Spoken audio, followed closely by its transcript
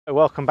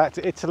Welcome back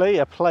to Italy,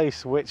 a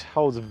place which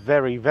holds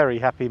very, very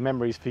happy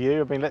memories for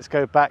you. I mean, let's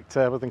go back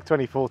to, I think,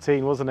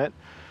 2014, wasn't it?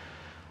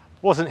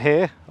 Wasn't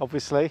here,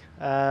 obviously,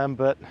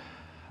 but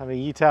I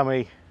mean, you tell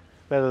me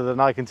better than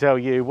I can tell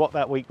you what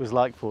that week was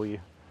like for you.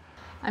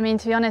 I mean,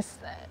 to be honest,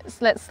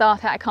 let's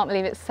start it. I can't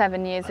believe it's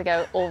 7 years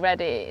ago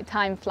already.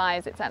 Time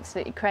flies, it's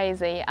absolutely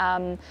crazy.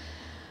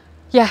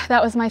 Yeah,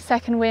 that was my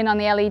second win on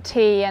the LET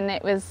and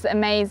it was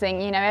amazing.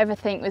 You know,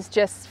 everything was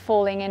just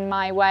falling in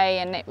my way,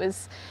 and it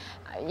was,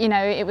 you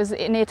know, it was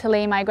in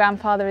Italy. My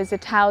grandfather is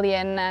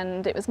Italian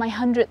and it was my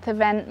 100th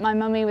event. My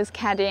mummy was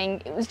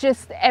caddying. It was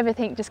just,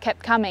 everything just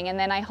kept coming, and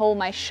then I hold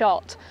my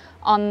shot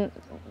on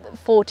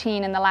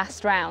 14 in the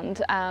last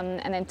round,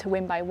 and then to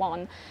win by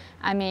 1.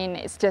 I mean,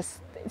 it's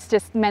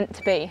just meant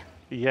to be.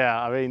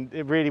 Yeah, I mean,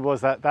 it really was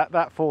that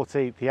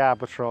 14th, the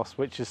Albatross,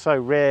 which is so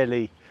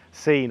rarely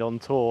seen on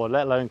tour,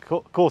 let alone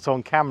caught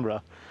on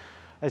camera.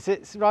 Is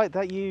it right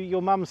that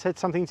your mum said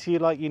something to you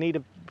like you need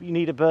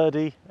a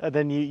birdie, and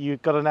then you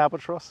got an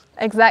Albatross?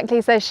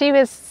 Exactly. So she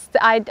was,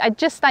 I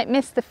just like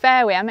missed the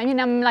fairway. I mean,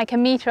 I'm like a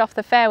metre off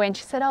the fairway, and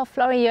she said, "Oh,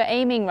 Florrie, you're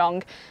aiming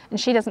wrong," and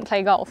she doesn't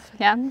play golf.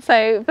 Yeah.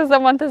 So for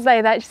someone to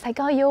say that, she's like,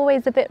 "Oh, you're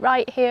always a bit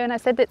right here," and I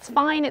said, "It's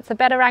fine. It's a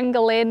better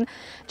angle in."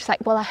 She's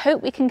like, "Well, I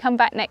hope we can come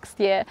back next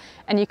year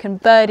and you can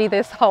birdie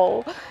this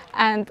hole,"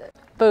 and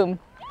boom,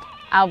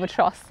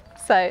 Albatross.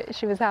 So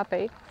she was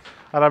happy.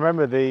 And I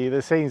remember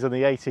the scenes on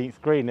the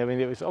 18th green. I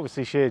mean, it was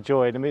obviously sheer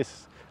joy. And I mean,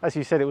 as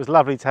you said, it was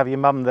lovely to have your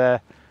mum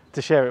there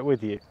to share it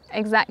with you.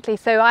 Exactly.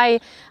 So I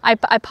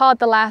parred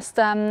the last.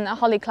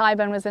 Holly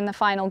Clyburn was in the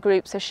final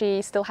group, so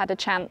she still had a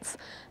chance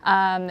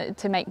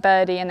to make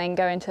birdie and then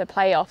go into the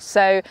playoffs.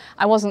 So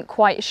I wasn't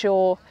quite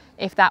sure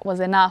if that was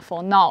enough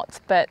or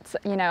not, but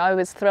you know, I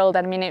was thrilled.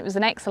 I mean, it was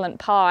an excellent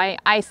par.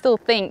 I still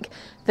think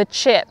the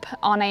chip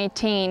on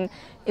 18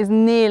 is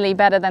nearly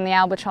better than the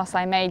Albatross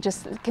I made,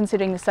 just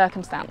considering the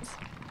circumstance.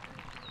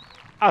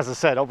 As I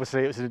said,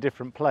 obviously it was in a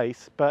different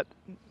place, but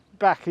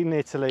back in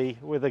Italy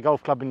with a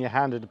golf club in your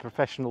hand at a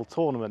professional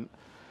tournament,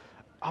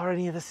 are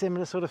any of the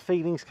similar sort of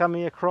feelings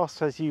coming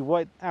across as you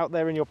went out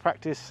there in your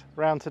practice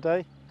round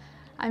today?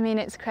 I mean,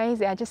 it's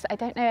crazy. I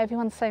don't know,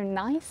 everyone's so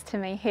nice to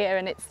me here,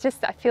 and it's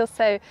just, I feel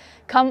so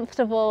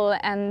comfortable,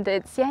 and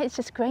it's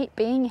just great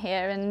being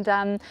here.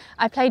 And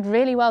I played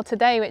really well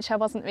today, which I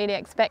wasn't really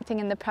expecting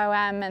in the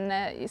Pro-Am, and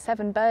the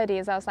 7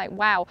 birdies. I was like,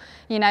 wow,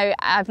 you know,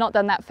 I've not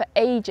done that for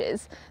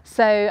ages.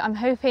 So I'm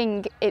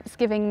hoping it's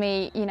giving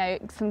me, you know,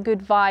 some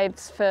good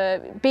vibes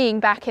for being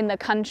back in the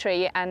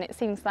country, and it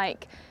seems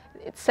like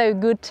it's so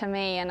good to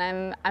me,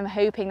 and I'm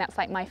hoping that's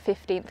like my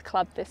 15th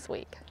club this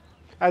week.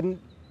 And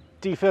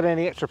do you feel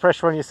any extra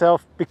pressure on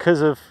yourself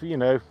because of, you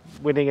know,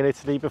 winning in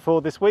Italy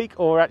before this week,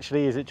 or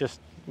actually is it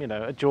just, you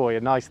know, a joy, a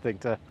nice thing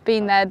to...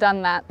 Been there,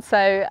 done that.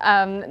 So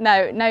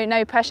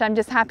no pressure. I'm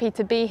just happy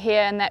to be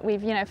here, and that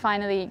we've, you know,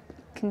 finally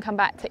can come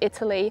back to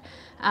Italy,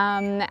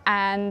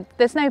 and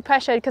there's no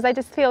pressure because I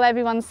just feel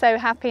everyone's so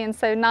happy and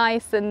so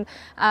nice, and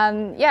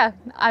yeah,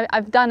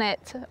 I've done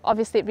it.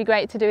 Obviously it'd be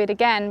great to do it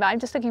again, but I'm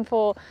just looking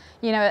for,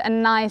 you know, a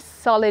nice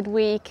solid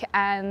week,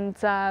 and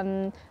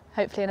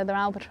hopefully another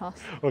Albatross.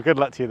 Well, good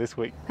luck to you this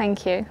week.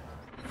 Thank you.